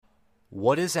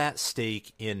What is at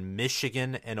stake in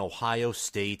Michigan and Ohio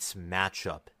State's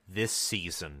matchup this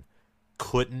season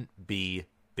couldn't be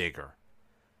bigger.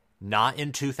 Not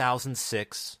in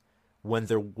 2006, when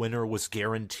the winner was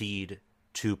guaranteed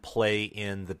to play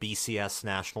in the BCS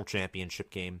National Championship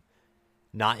game.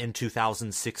 Not in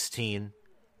 2016,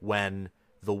 when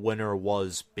the winner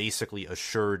was basically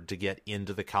assured to get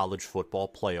into the college football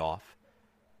playoff.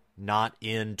 Not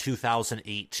in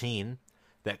 2018,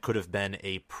 that could have been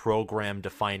a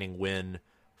program-defining win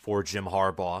for Jim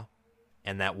Harbaugh,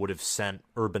 and that would have sent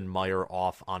Urban Meyer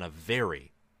off on a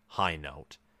very high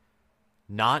note.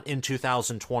 Not in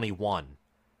 2021,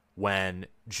 when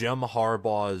Jim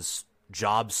Harbaugh's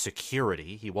job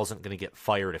security, he wasn't going to get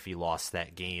fired if he lost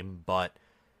that game, but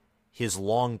his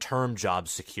long-term job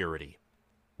security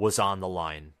was on the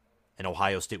line, and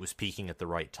Ohio State was peaking at the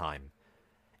right time.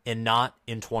 And not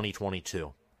in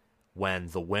 2022, when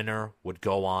the winner would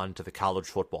go on to the college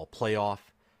football playoff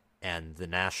and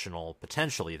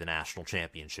potentially the national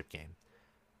championship game,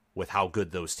 with how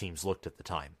good those teams looked at the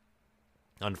time.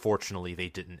 Unfortunately, they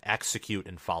didn't execute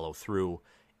and follow through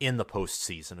in the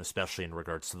postseason, especially in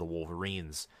regards to the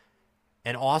Wolverines.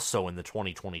 And also in the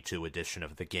 2022 edition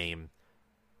of the game,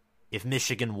 if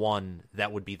Michigan won,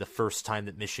 that would be the first time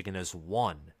that Michigan has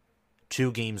won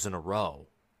 2 games in a row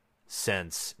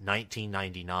since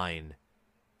 1999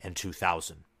 and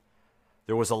 2000.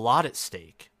 There was a lot at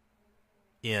stake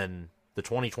in the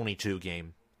 2022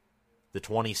 game, the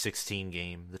 2016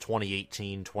 game, the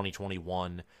 2018,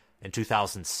 2021, and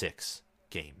 2006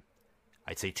 game.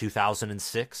 I'd say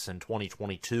 2006 and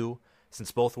 2022,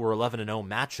 since both were 11-0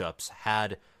 matchups,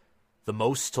 had the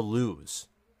most to lose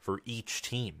for each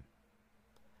team.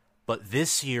 But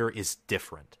this year is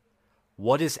different.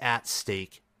 What is at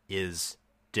stake is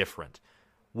different.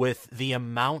 With the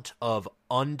amount of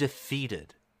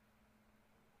undefeated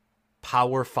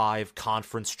Power 5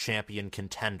 conference champion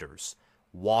contenders,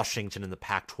 Washington in the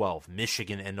Pac-12,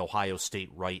 Michigan and Ohio State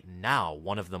right now,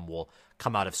 one of them will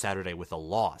come out of Saturday with a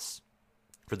loss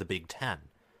for the Big Ten,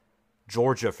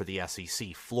 Georgia for the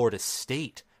SEC, Florida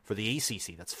State for the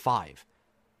ACC, that's 5.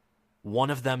 One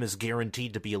of them is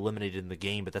guaranteed to be eliminated in the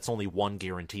game, but that's only one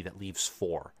guarantee. That leaves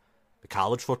 4. The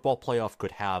college football playoff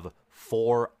could have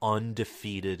 4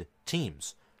 undefeated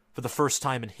teams for the first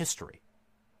time in history.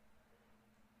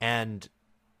 And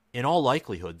in all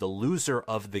likelihood, the loser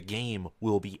of the game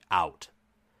will be out.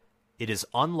 It is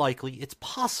unlikely, it's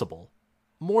possible,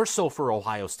 more so for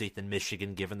Ohio State than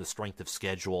Michigan, given the strength of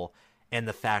schedule and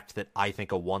the fact that I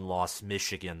think a one-loss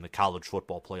Michigan, the College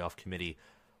Football Playoff Committee,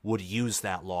 would use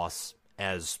that loss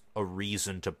as a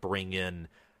reason to bring in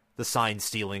the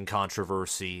sign-stealing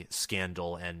controversy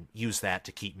scandal and use that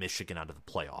to keep Michigan out of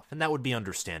the playoff. And that would be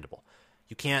understandable.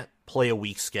 You can't play a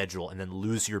weak schedule and then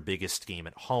lose your biggest game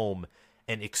at home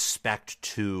and expect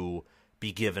to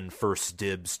be given first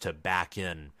dibs to back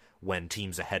in when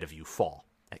teams ahead of you fall.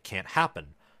 That can't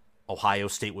happen. Ohio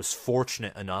State was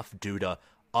fortunate enough, due to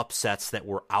upsets that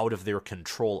were out of their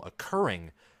control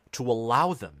occurring, to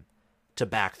allow them to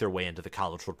back their way into the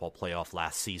college football playoff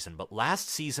last season. But last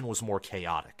season was more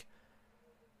chaotic.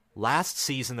 Last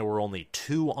season, there were only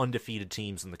 2 undefeated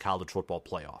teams in the college football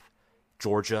playoff.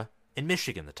 Georgia and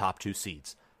Michigan, the top 2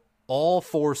 seeds. All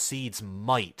 4 seeds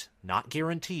might, not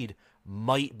guaranteed,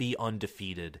 might be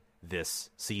undefeated this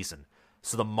season.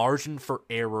 So the margin for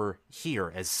error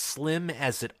here, as slim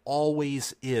as it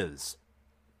always is,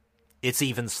 it's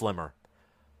even slimmer.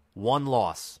 1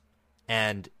 loss,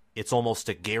 and it's almost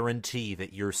a guarantee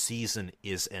that your season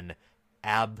is an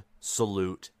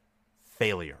absolute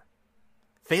failure.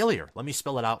 Failure. Let me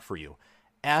spell it out for you.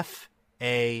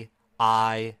 Failure.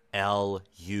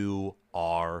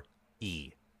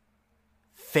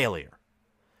 Failure.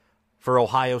 For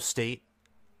Ohio State,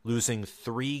 losing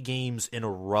 3 games in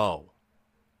a row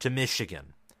to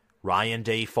Michigan. Ryan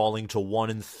Day falling to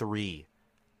 1-3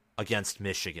 against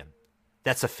Michigan.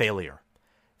 That's a failure.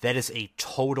 That is a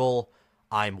total,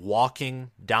 I'm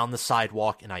walking down the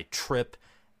sidewalk and I trip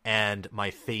and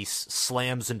my face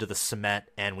slams into the cement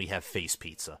and we have face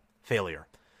pizza. Failure.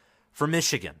 For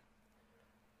Michigan,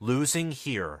 losing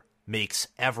here makes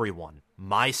everyone,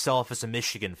 myself as a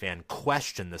Michigan fan,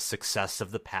 question the success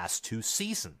of the past 2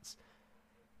 seasons.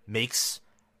 Makes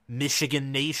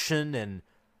Michigan Nation and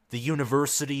the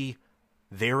university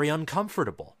very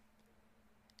uncomfortable.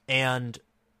 And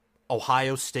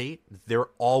Ohio State, they're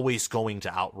always going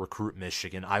to out-recruit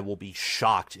Michigan. I will be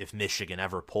shocked if Michigan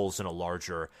ever pulls in a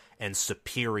larger and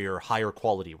superior,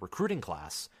 higher-quality recruiting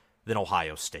class than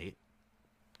Ohio State.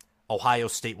 Ohio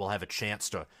State will have a chance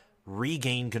to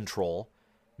regain control.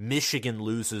 Michigan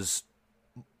loses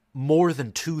more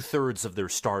than 2/3 of their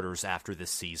starters after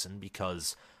this season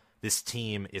because this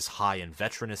team is high in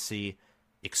veterancy,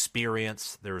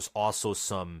 experience. There's also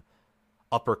some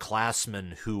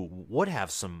upperclassmen who would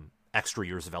have some extra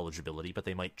years of eligibility, but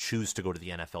they might choose to go to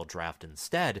the NFL draft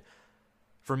instead.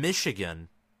 For Michigan,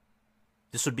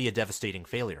 this would be a devastating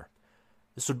failure.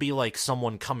 This would be like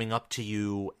someone coming up to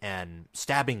you and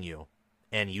stabbing you,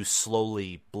 and you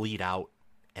slowly bleed out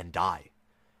and die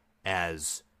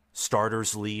as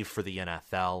starters leave for the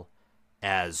NFL,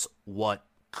 as what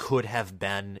could have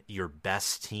been your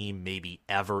best team maybe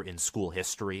ever in school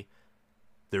history,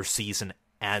 their season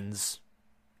ends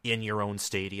in your own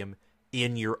stadium,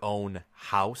 in your own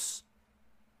house.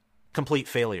 Complete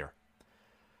failure.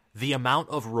 The amount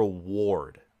of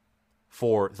reward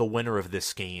for the winner of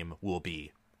this game will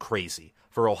be crazy.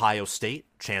 For Ohio State,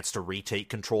 chance to retake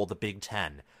control of the Big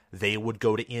Ten. They would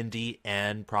go to Indy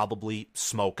and probably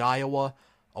smoke Iowa.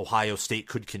 Ohio State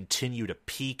could continue to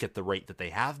peak at the rate that they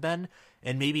have been,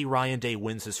 and maybe Ryan Day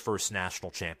wins his first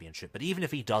national championship. But even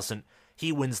if he doesn't,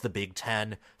 he wins the Big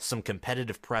Ten. Some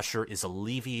competitive pressure is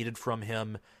alleviated from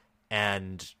him,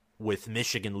 and with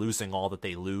Michigan losing all that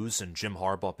they lose and Jim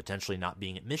Harbaugh potentially not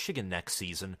being at Michigan next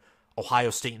season, Ohio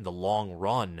State in the long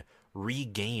run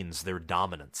regains their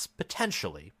dominance,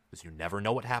 potentially, because you never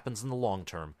know what happens in the long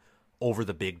term, over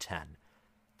the Big Ten.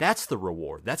 That's the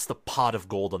reward. That's the pot of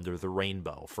gold under the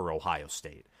rainbow for Ohio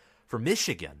State. For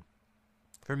Michigan,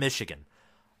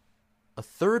 a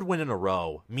third win in a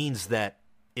row means that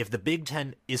if the Big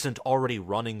Ten isn't already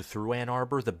running through Ann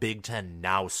Arbor, the Big Ten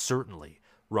now certainly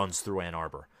runs through Ann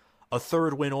Arbor. A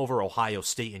third win over Ohio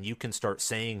State, and you can start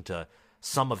saying to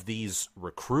some of these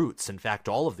recruits, in fact,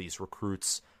 all of these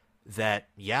recruits, that,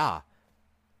 yeah,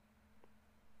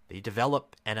 they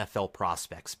develop NFL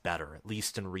prospects better, at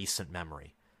least in recent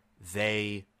memory.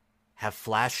 They have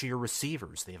flashier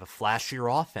receivers. They have a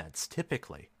flashier offense,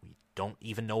 typically. We don't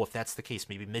even know if that's the case.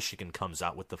 Maybe Michigan comes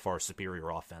out with the far superior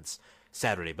offense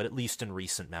Saturday, but at least in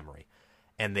recent memory.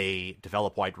 And they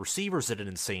develop wide receivers at an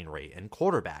insane rate and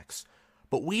quarterbacks.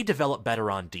 But we develop better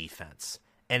on defense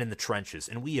and in the trenches,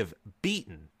 and we have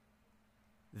beaten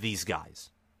these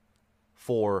guys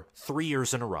for 3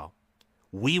 years in a row.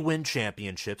 We win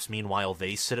championships, meanwhile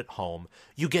they sit at home.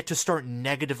 You get to start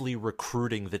negatively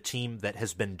recruiting the team that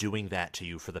has been doing that to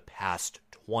you for the past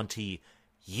 20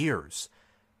 years.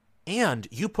 And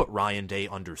you put Ryan Day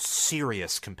under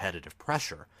serious competitive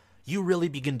pressure. You really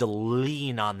begin to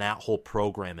lean on that whole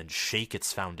program and shake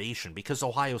its foundation, because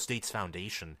Ohio State's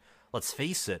foundation, let's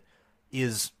face it,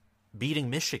 is beating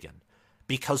Michigan.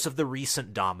 Because of the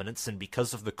recent dominance and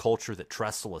because of the culture that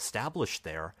Tressel established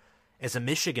there, as a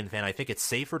Michigan fan, I think it's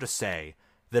safer to say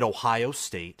that Ohio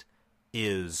State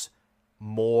is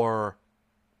more...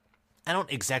 I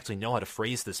don't exactly know how to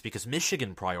phrase this, because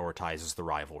Michigan prioritizes the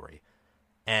rivalry.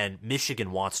 And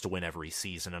Michigan wants to win every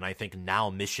season, and I think now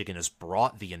Michigan has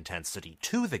brought the intensity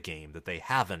to the game that they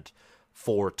haven't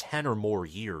for 10 or more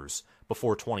years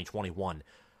before 2021.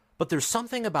 But there's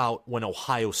something about when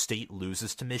Ohio State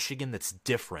loses to Michigan that's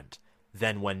different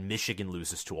than when Michigan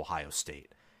loses to Ohio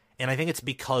State. And I think it's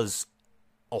because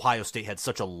Ohio State had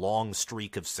such a long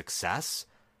streak of success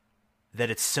that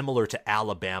it's similar to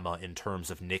Alabama in terms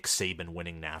of Nick Saban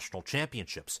winning national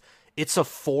championships. It's a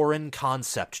foreign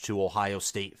concept to Ohio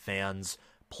State fans,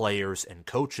 players, and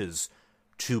coaches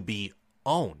to be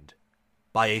owned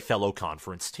by a fellow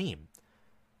conference team.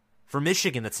 For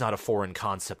Michigan, that's not a foreign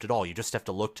concept at all. You just have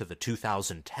to look to the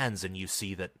 2010s and you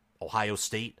see that Ohio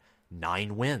State,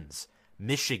 9 wins.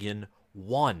 Michigan,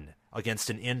 1 against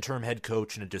an interim head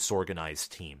coach and a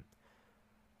disorganized team.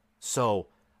 So,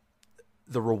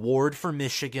 the reward for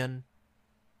Michigan,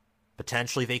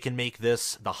 potentially they can make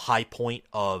this the high point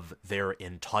of their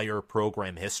entire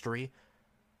program history,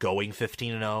 going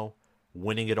 15-0,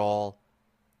 winning it all.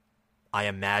 I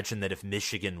imagine that if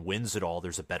Michigan wins it all,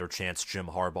 there's a better chance Jim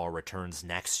Harbaugh returns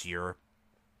next year.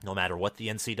 No matter what the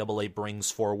NCAA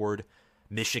brings forward,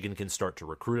 Michigan can start to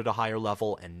recruit at a higher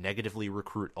level and negatively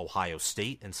recruit Ohio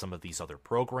State and some of these other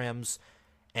programs.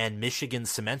 And Michigan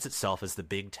cements itself as the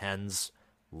Big Ten's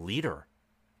leader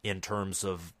in terms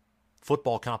of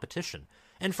football competition.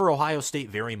 And for Ohio State,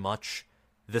 very much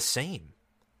the same.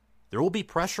 There will be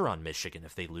pressure on Michigan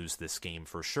if they lose this game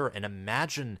for sure. And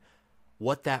imagine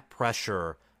what that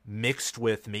pressure, mixed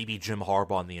with maybe Jim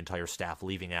Harbaugh and the entire staff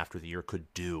leaving after the year,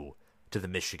 could do to the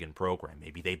Michigan program.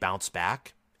 Maybe they bounce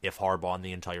back if Harbaugh and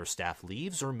the entire staff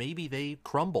leaves, or maybe they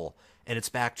crumble and it's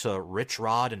back to Rich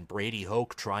Rod and Brady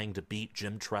Hoke trying to beat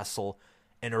Jim Tressel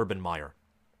and Urban Meyer.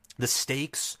 The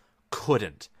stakes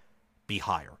couldn't be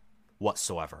higher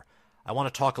whatsoever. I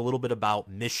want to talk a little bit about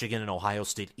Michigan and Ohio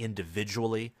State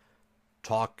individually.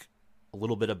 talk a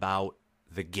little bit about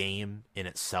the game in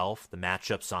itself, the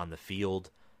matchups on the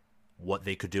field, what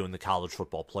they could do in the college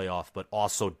football playoff, but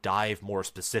also dive more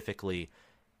specifically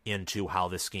into how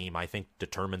this game, I think,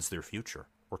 determines their future,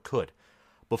 or could.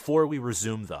 Before we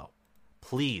resume, though,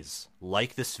 please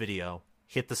like this video,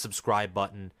 hit the subscribe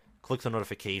button, click the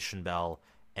notification bell,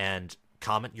 and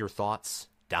comment your thoughts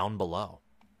down below,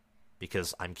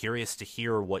 because I'm curious to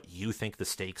hear what you think the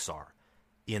stakes are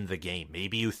in the game.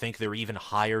 Maybe you think they're even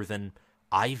higher than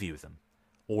I view them,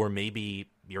 or maybe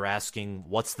you're asking,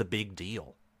 what's the big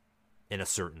deal in a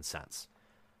certain sense?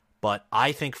 But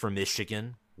I think for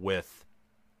Michigan, with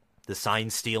the sign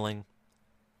stealing,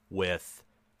 with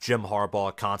Jim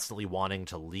Harbaugh constantly wanting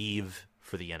to leave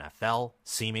for the NFL,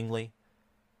 seemingly,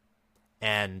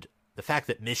 and the fact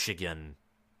that Michigan,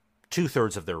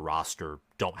 2/3 of their roster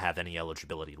don't have any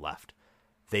eligibility left.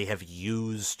 They've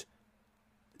used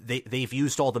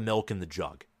all the milk in the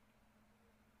jug.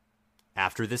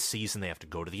 After this season, they have to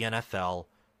go to the NFL,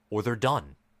 or they're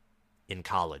done in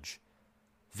college.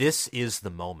 This is the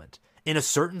moment. In a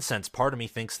certain sense, part of me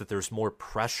thinks that there's more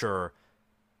pressure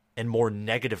and more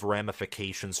negative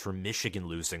ramifications for Michigan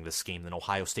losing this game than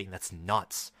Ohio State, and that's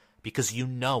nuts. Because you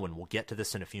know, and we'll get to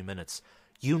this in a few minutes,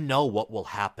 you know what will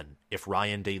happen if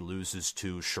Ryan Day loses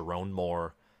to Sharon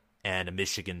Moore and a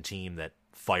Michigan team that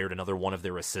fired another one of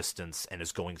their assistants and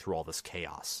is going through all this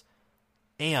chaos.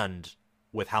 And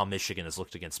with how Michigan has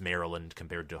looked against Maryland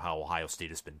compared to how Ohio State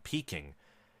has been peaking,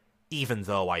 even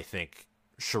though I think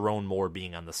Sharon Moore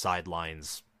being on the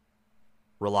sidelines,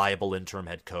 reliable interim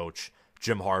head coach,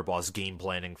 Jim Harbaugh's game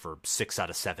planning for 6 out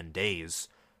of 7 days,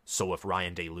 so if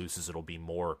Ryan Day loses, it'll be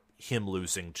more him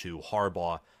losing to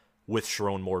Harbaugh, with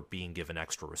Sharon Moore being given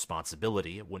extra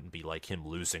responsibility. It wouldn't be like him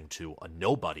losing to a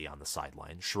nobody on the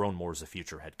sideline. Sharon Moore's a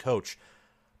future head coach,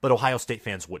 but Ohio State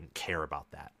fans wouldn't care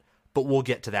about that. But we'll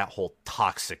get to that whole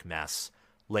toxic mess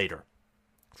later.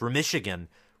 For Michigan,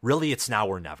 really it's now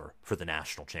or never for the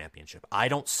national championship. I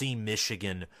don't see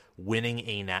Michigan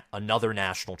winning another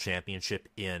national championship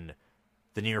in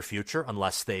the near future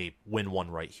unless they win one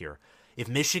right here. If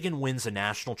Michigan wins a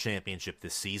national championship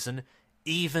this season,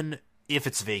 even if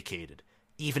it's vacated,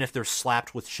 even if they're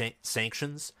slapped with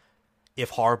sanctions,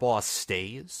 if Harbaugh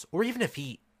stays, or even if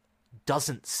he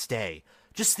doesn't stay,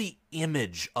 just the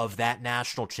image of that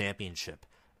national championship,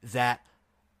 that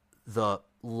the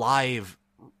live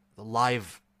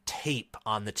tape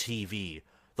on the TV,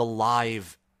 the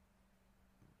live,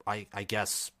 I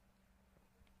guess,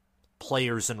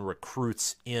 players and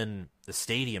recruits in the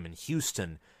stadium in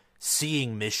Houston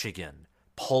seeing Michigan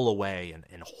pull away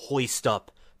and hoist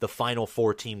up the Final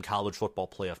Four team college football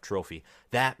playoff trophy,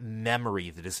 that memory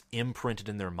that is imprinted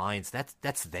in their minds,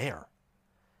 that's there.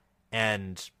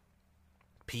 And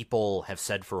people have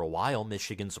said for a while,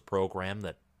 Michigan's a program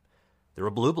that they're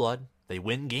a blue blood. They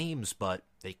win games, but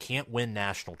they can't win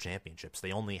national championships.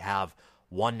 They only have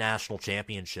one national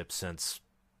championship since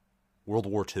World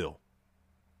War II.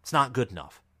 It's not good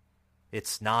enough.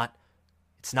 It's not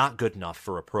good enough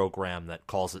for a program that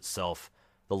calls itself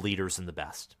the leaders and the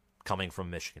best, coming from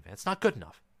Michigan. It's not good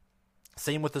enough.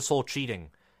 Same with this whole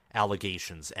cheating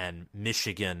allegations, and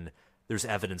Michigan, there's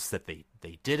evidence that they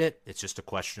did it. It's just a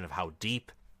question of how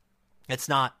deep. It's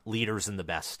not leaders and the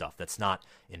best stuff. That's not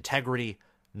integrity,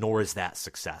 nor is that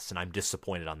success, and I'm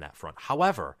disappointed on that front.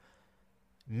 However,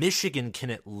 Michigan can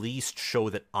at least show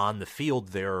that on the field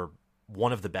they're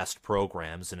one of the best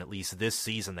programs, and at least this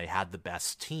season they had the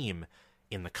best team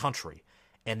in the country.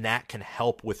 And that can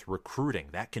help with recruiting.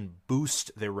 That can boost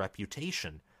their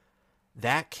reputation.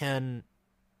 That can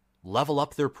level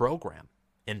up their program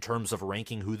in terms of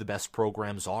ranking who the best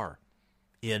programs are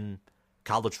in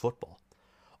college football.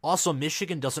 Also,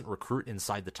 Michigan doesn't recruit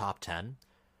inside the top 10.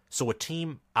 So a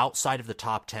team outside of the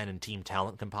top 10 in team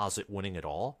talent composite winning it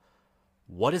all,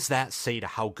 what does that say to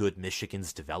how good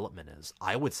Michigan's development is?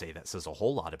 I would say that says a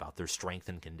whole lot about their strength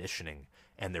and conditioning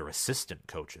and their assistant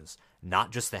coaches,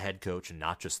 not just the head coach and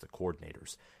not just the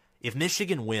coordinators. If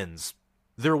Michigan wins,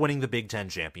 they're winning the Big Ten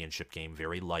championship game,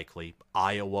 very likely.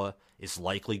 Iowa is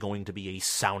likely going to be a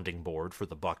sounding board for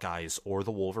the Buckeyes or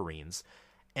the Wolverines,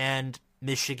 and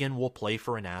Michigan will play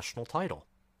for a national title.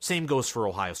 Same goes for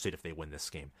Ohio State if they win this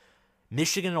game.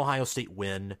 Michigan and Ohio State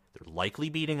win. They're likely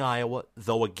beating Iowa,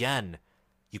 though again,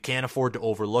 you can't afford to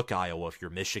overlook Iowa if you're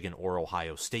Michigan or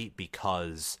Ohio State,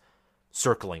 because,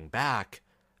 circling back,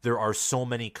 there are so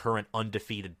many current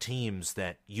undefeated teams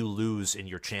that you lose in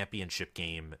your championship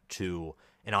game to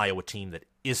an Iowa team that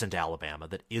isn't Alabama,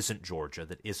 that isn't Georgia,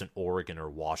 that isn't Oregon or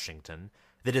Washington,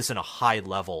 that isn't a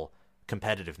high-level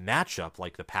competitive matchup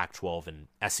like the Pac-12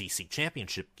 and SEC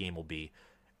championship game will be.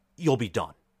 You'll be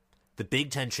done. The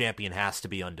Big Ten champion has to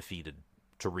be undefeated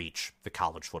to reach the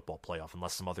college football playoff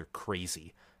unless some other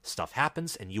crazy stuff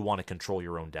happens and you want to control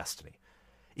your own destiny.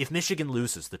 If Michigan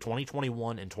loses, the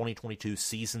 2021 and 2022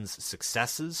 season's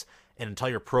successes, an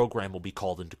entire program will be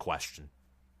called into question.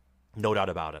 No doubt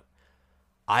about it.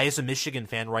 I, as a Michigan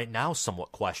fan right now,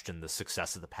 somewhat question the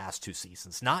success of the past two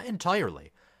seasons. Not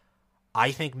entirely. I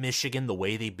think Michigan, the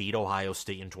way they beat Ohio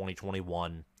State in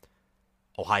 2021,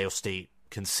 Ohio State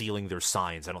concealing their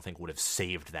signs, I don't think would have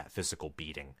saved that physical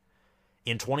beating.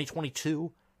 In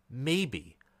 2022,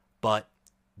 maybe, but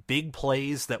big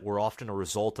plays that were often a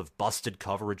result of busted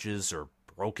coverages or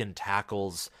broken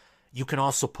tackles, you can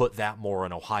also put that more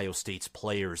on Ohio State's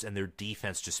players and their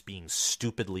defense just being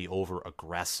stupidly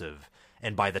over-aggressive,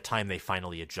 and by the time they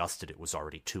finally adjusted, it was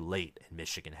already too late, and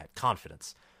Michigan had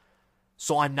confidence.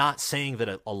 So I'm not saying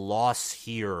that a loss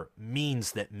here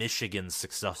means that Michigan's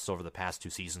success over the past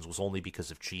two seasons was only because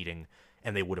of cheating,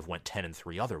 and they would have went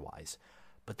 10-3 otherwise.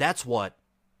 But that's what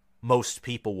most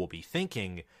people will be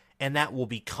thinking, and that will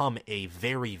become a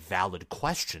very valid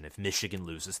question if Michigan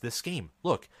loses this game.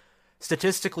 Look,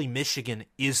 statistically, Michigan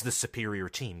is the superior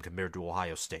team compared to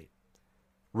Ohio State.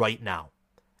 Right now.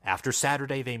 After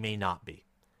Saturday, they may not be.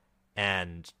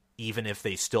 And even if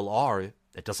they still are,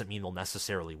 that doesn't mean they'll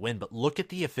necessarily win. But look at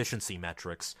the efficiency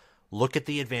metrics. Look at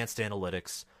the advanced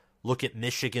analytics. Look at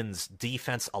Michigan's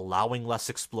defense allowing less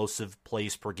explosive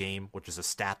plays per game, which is a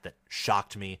stat that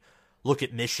shocked me. Look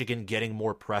at Michigan getting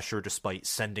more pressure despite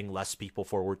sending less people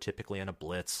forward, typically on a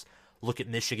blitz. Look at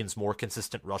Michigan's more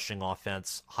consistent rushing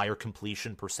offense, higher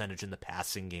completion percentage in the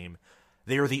passing game.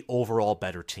 They are the overall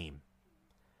better team.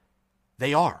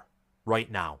 They are,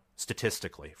 right now,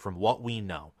 statistically, from what we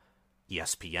know.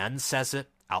 ESPN says it,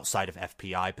 outside of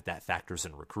FPI, but that factors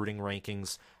in recruiting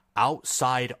rankings.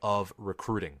 Outside of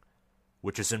recruiting,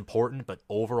 which is important, but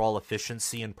overall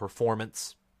efficiency and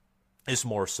performance is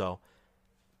more so.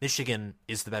 Michigan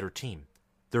is the better team.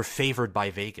 They're favored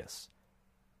by Vegas.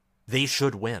 They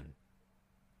should win.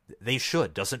 They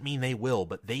should. Doesn't mean they will,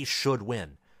 but they should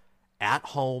win. At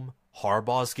home,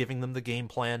 Harbaugh's giving them the game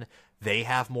plan. They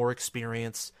have more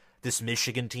experience. This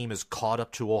Michigan team is caught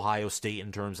up to Ohio State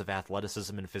in terms of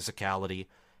athleticism and physicality,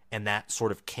 and that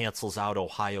sort of cancels out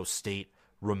Ohio State,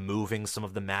 removing some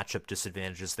of the matchup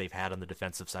disadvantages they've had on the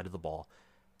defensive side of the ball.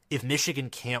 If Michigan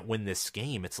can't win this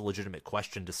game, it's a legitimate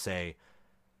question to say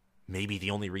maybe the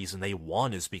only reason they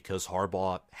won is because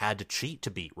Harbaugh had to cheat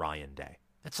to beat Ryan Day.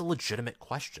 That's a legitimate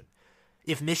question.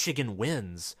 If Michigan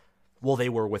wins, well, they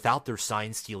were without their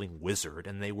sign-stealing wizard,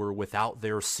 and they were without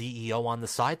their CEO on the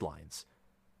sidelines.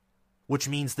 Which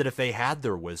means that if they had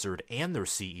their wizard and their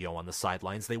CEO on the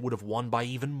sidelines, they would have won by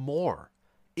even more.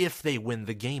 If they win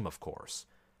the game, of course.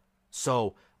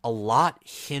 So, a lot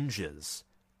hinges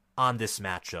on this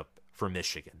matchup for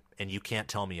Michigan, and you can't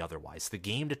tell me otherwise. The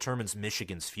game determines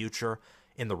Michigan's future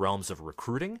in the realms of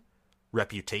recruiting,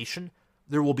 reputation.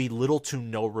 There will be little to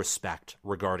no respect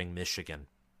regarding Michigan.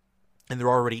 And there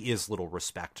already is little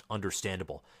respect,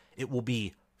 understandable. It will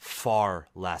be far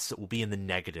less. It will be in the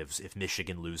negatives if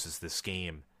Michigan loses this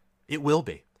game. It will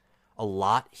be. A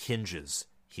lot hinges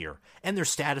here. And their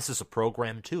status as a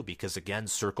program, too, because, again,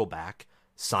 circle back,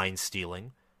 sign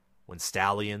stealing, when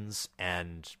Stallions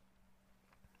and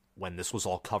when this was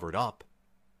all covered up,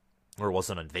 or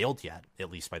wasn't unveiled yet,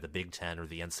 at least by the Big Ten or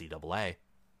the NCAA,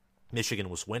 Michigan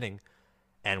was winning,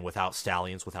 and without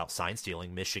Stallions, without sign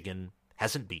stealing, Michigan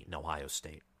hasn't beaten Ohio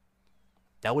State.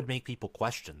 That would make people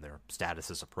question their status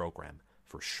as a program,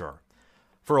 for sure.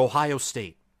 For Ohio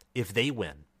State, if they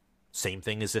win, same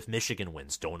thing as if Michigan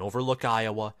wins. Don't overlook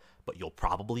Iowa, but you'll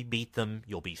probably beat them.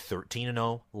 You'll be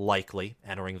 13-0, likely,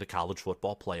 entering the college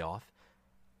football playoff.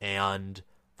 And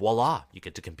voila, you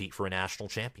get to compete for a national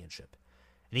championship.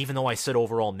 And even though I said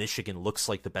overall Michigan looks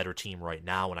like the better team right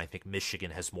now, and I think Michigan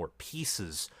has more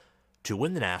pieces to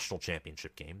win the national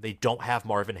championship game, they don't have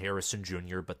Marvin Harrison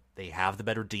Jr., but they have the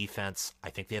better defense. I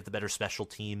think they have the better special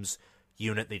teams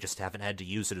unit. They just haven't had to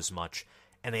use it as much.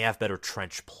 And they have better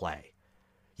trench play.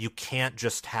 You can't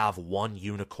just have one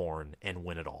unicorn and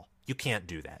win it all. You can't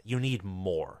do that. You need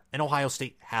more. And Ohio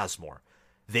State has more.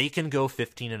 They can go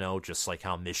 15-0 just like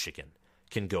how Michigan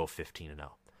can go 15-0.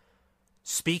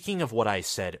 Speaking of what I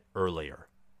said earlier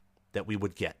that we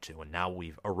would get to, and now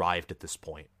we've arrived at this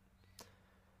point,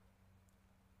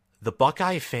 the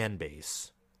Buckeye fan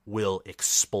base will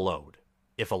explode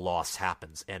if a loss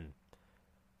happens, and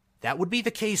that would be the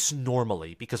case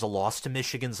normally because a loss to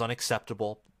Michigan's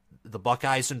unacceptable. The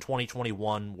Buckeyes in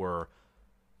 2021 were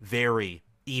very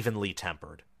evenly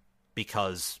tempered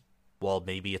because, well,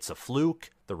 maybe it's a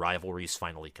fluke, the rivalry's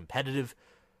finally competitive.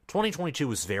 2022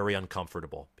 was very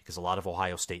uncomfortable because a lot of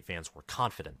Ohio State fans were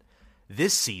confident.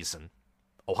 This season,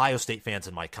 Ohio State fans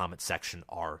in my comment section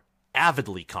are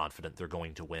avidly confident they're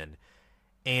going to win,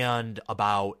 and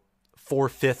about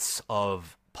 4/5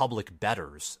 of public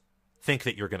bettors think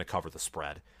that you're going to cover the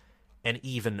spread, and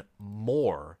even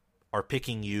more are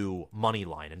picking you money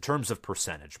line. In terms of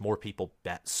percentage, more people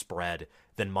bet spread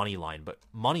than money line, but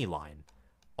money line,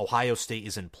 Ohio State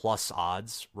is in plus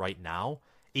odds right now.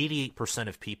 88%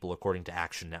 of people, according to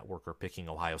Action Network, are picking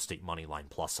Ohio State money line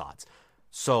plus odds.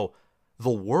 So the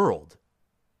world,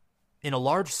 in a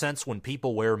large sense, when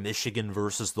people wear Michigan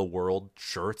versus the world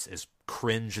shirts, as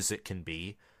cringe as it can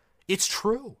be, it's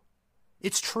true.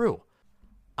 It's true.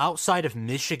 Outside of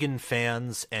Michigan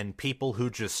fans and people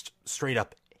who just straight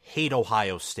up hate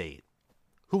Ohio State,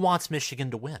 who wants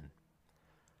Michigan to win?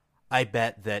 I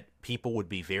bet that people would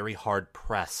be very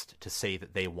hard-pressed to say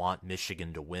that they want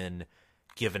Michigan to win,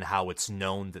 given how it's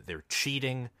known that they're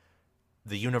cheating.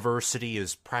 The university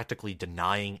is practically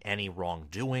denying any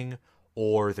wrongdoing,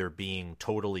 or they're being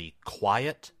totally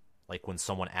quiet, like when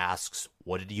someone asks,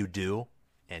 "What did you do?"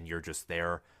 and you're just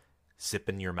there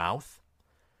sipping your mouth.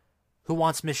 Who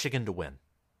wants Michigan to win?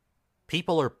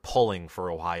 People are pulling for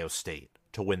Ohio State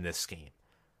to win this game,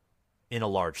 in a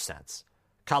large sense.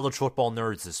 College Football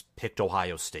Nerds has picked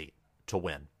Ohio State to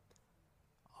win.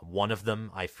 One of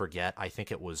them, I forget, I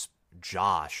think it was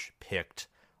Josh, picked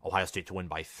Ohio State to win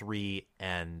by 3,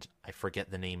 and I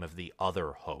forget the name of the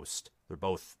other host. They're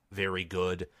both very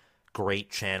good,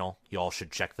 great channel. You all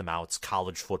should check them out. It's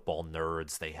College Football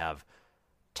Nerds. They have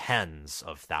tens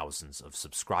of thousands of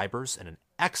subscribers and an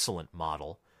excellent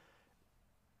model.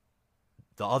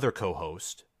 The other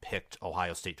co-host picked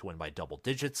Ohio State to win by double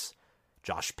digits.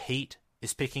 Josh Pate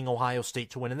is picking Ohio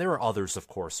State to win, and there are others, of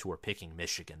course, who are picking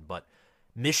Michigan, but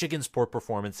Michigan's poor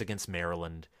performance against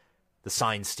Maryland, the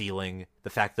sign stealing, the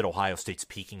fact that Ohio State's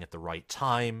peaking at the right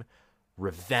time,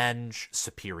 revenge,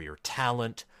 superior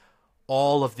talent,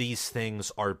 all of these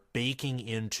things are baking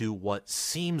into what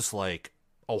seems like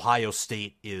Ohio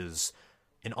State is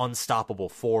an unstoppable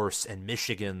force and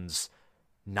Michigan's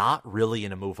not really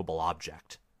an immovable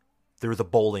object. They're the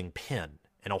bowling pin,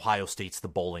 and Ohio State's the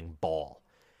bowling ball.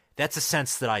 That's a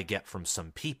sense that I get from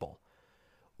some people.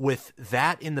 With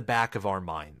that in the back of our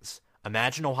minds,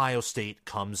 imagine Ohio State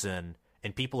comes in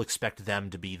and people expect them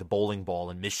to be the bowling ball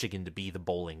and Michigan to be the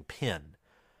bowling pin.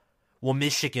 Well,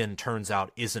 Michigan turns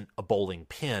out isn't a bowling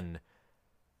pin.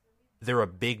 They're a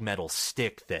big metal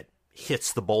stick that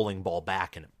hits the bowling ball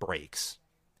back and it breaks.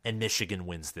 And Michigan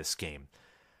wins this game.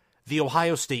 The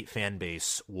Ohio State fan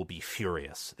base will be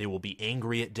furious. They will be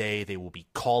angry at Day. They will be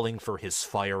calling for his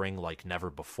firing like never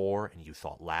before, and you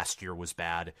thought last year was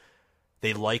bad.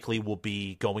 They likely will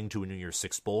be going to a New Year's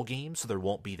Six bowl game, so there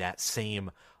won't be that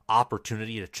same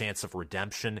opportunity and a chance of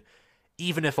redemption,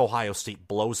 even if Ohio State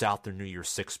blows out their New Year's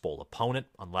Six bowl opponent,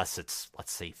 unless it's,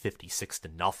 let's say,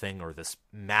 56-0 or this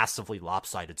massively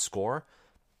lopsided score,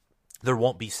 there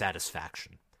won't be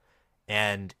satisfaction.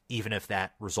 And even if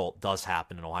that result does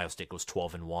happen and Ohio State goes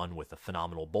 12-1 with a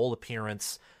phenomenal bowl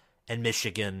appearance and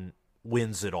Michigan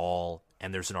wins it all,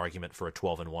 and there's an argument for a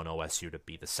 12-1 OSU to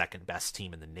be the second best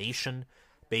team in the nation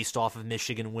based off of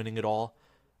Michigan winning it all,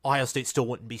 Ohio State still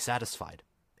wouldn't be satisfied.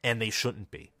 And they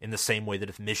shouldn't be. In the same way that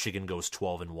if Michigan goes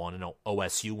 12-1 and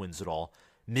OSU wins it all,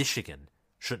 Michigan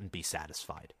shouldn't be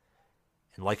satisfied.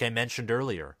 And like I mentioned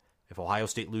earlier, if Ohio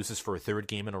State loses for a third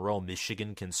game in a row,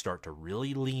 Michigan can start to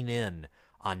really lean in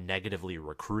on negatively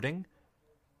recruiting.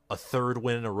 A third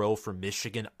win in a row for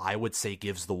Michigan, I would say,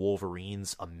 gives the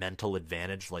Wolverines a mental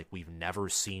advantage like we've never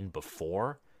seen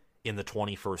before in the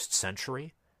 21st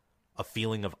century. A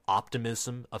feeling of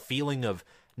optimism, a feeling of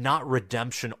not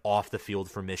redemption off the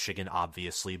field for Michigan,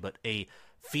 obviously, but a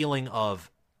feeling of,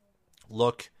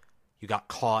 look, you got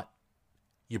caught,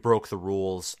 you broke the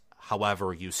rules,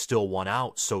 however, you still won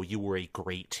out, so you were a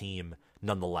great team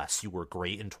nonetheless. You were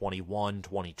great in 21,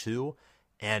 22,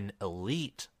 and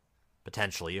elite,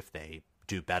 potentially, if they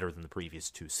do better than the previous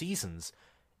 2 seasons,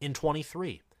 in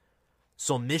 23.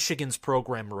 So Michigan's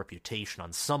program reputation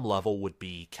on some level would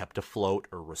be kept afloat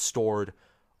or restored.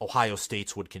 Ohio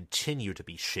State's would continue to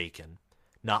be shaken,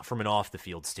 not from an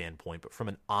off-the-field standpoint, but from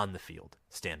an on-the-field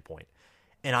standpoint.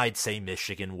 And I'd say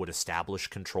Michigan would establish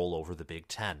control over the Big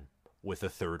Ten with a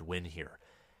third win here.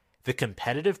 The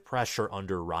competitive pressure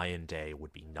under Ryan Day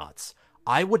would be nuts.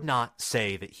 I would not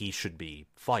say that he should be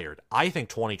fired. I think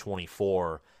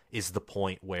 2024 is the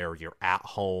point where you're at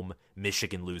home,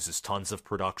 Michigan loses tons of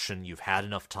production, you've had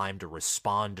enough time to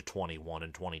respond to 21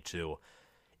 and 22.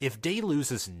 If Day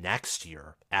loses next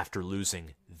year after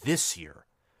losing this year,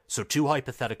 so 2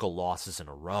 hypothetical losses in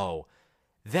a row,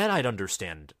 then I'd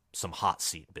understand some hot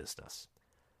seat business.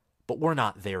 But we're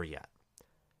not there yet.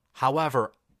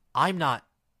 However, I'm not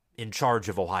in charge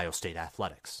of Ohio State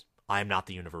athletics. I am not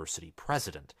the university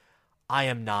president. I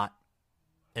am not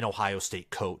an Ohio State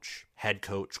coach, head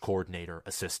coach, coordinator,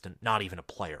 assistant, not even a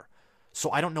player.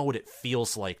 So I don't know what it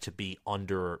feels like to be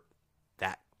under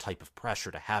that type of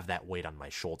pressure, to have that weight on my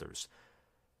shoulders.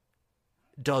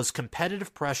 Does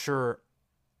competitive pressure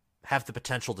have the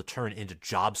potential to turn into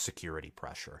job security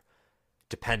pressure,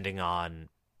 depending on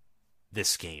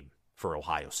this game for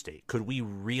Ohio State? Could we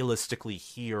realistically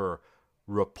hear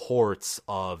reports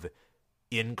of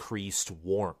increased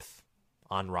warmth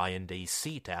on Ryan Day's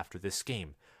seat after this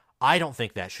game? I don't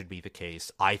think that should be the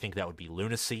case. I think that would be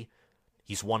lunacy.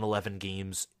 He's won 11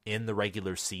 games in the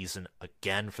regular season,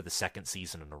 again for the second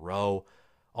season in a row.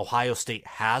 Ohio State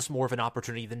has more of an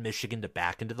opportunity than Michigan to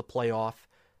back into the playoff.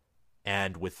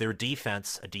 And with their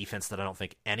defense, a defense that I don't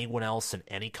think anyone else in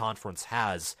any conference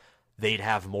has, they'd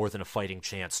have more than a fighting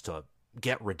chance to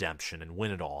get redemption and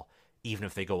win it all, even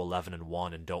if they go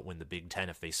 11-1 and don't win the Big Ten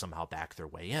if they somehow back their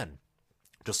way in,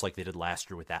 just like they did last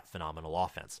year with that phenomenal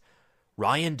offense.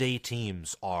 Ryan Day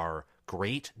teams are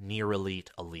great, near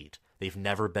elite, elite. They've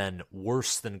never been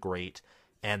worse than great,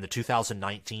 and the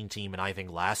 2019 team and I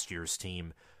think last year's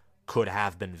team could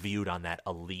have been viewed on that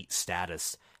elite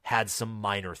status had some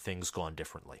minor things gone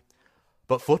differently.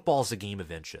 But football's a game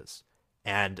of inches,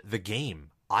 and the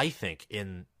game, I think,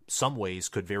 in some ways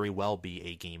could very well be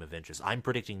a game of inches. I'm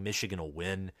predicting Michigan will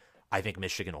win. I think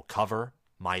Michigan will cover.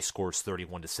 My score's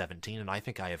 31-17, and I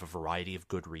think I have a variety of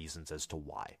good reasons as to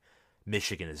why.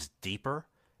 Michigan is deeper.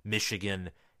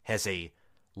 Michigan has a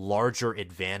larger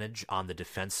advantage on the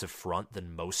defensive front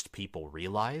than most people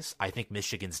realize. I think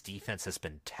Michigan's defense has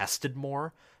been tested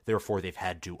more, therefore they've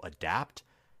had to adapt.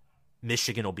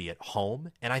 Michigan will be at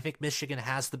home, and I think Michigan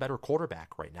has the better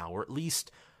quarterback right now, or at least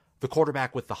the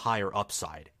quarterback with the higher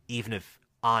upside, even if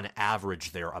on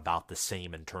average they're about the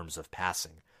same in terms of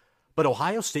passing. But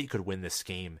Ohio State could win this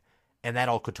game, and that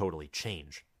all could totally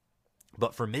change.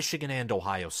 But for Michigan and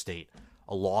Ohio State,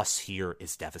 a loss here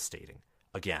is devastating.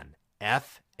 Again,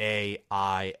 Failure.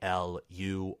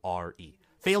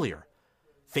 Failure.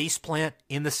 Faceplant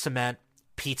in the cement,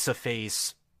 pizza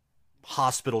face,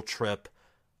 hospital trip,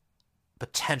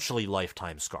 potentially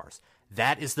lifetime scars.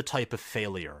 That is the type of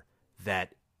failure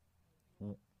that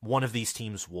one of these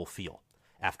teams will feel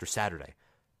after Saturday.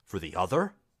 For the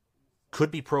other,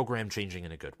 could be program changing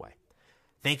in a good way.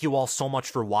 Thank you all so much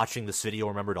for watching this video.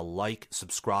 Remember to like,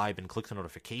 subscribe, and click the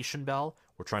notification bell.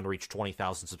 We're trying to reach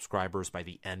 20,000 subscribers by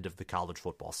the end of the college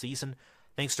football season.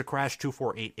 Thanks to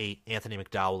Crash2488, Anthony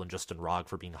McDowell, and Justin Rogg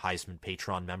for being Heisman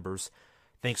Patreon members.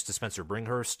 Thanks to Spencer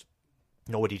Bringhurst,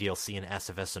 Noah DDLC, and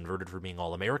SFS Inverted for being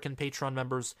All-American Patreon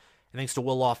members. And thanks to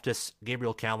Will Loftus,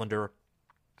 Gabriel Calendar,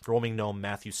 Roaming Gnome,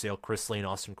 Matthew Sale, Chris Lane,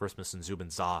 Austin Christmas, and Zubin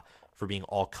Zah for being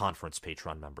all-conference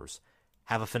Patreon members.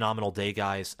 Have a phenomenal day,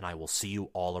 guys, and I will see you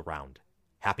all around.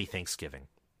 Happy Thanksgiving.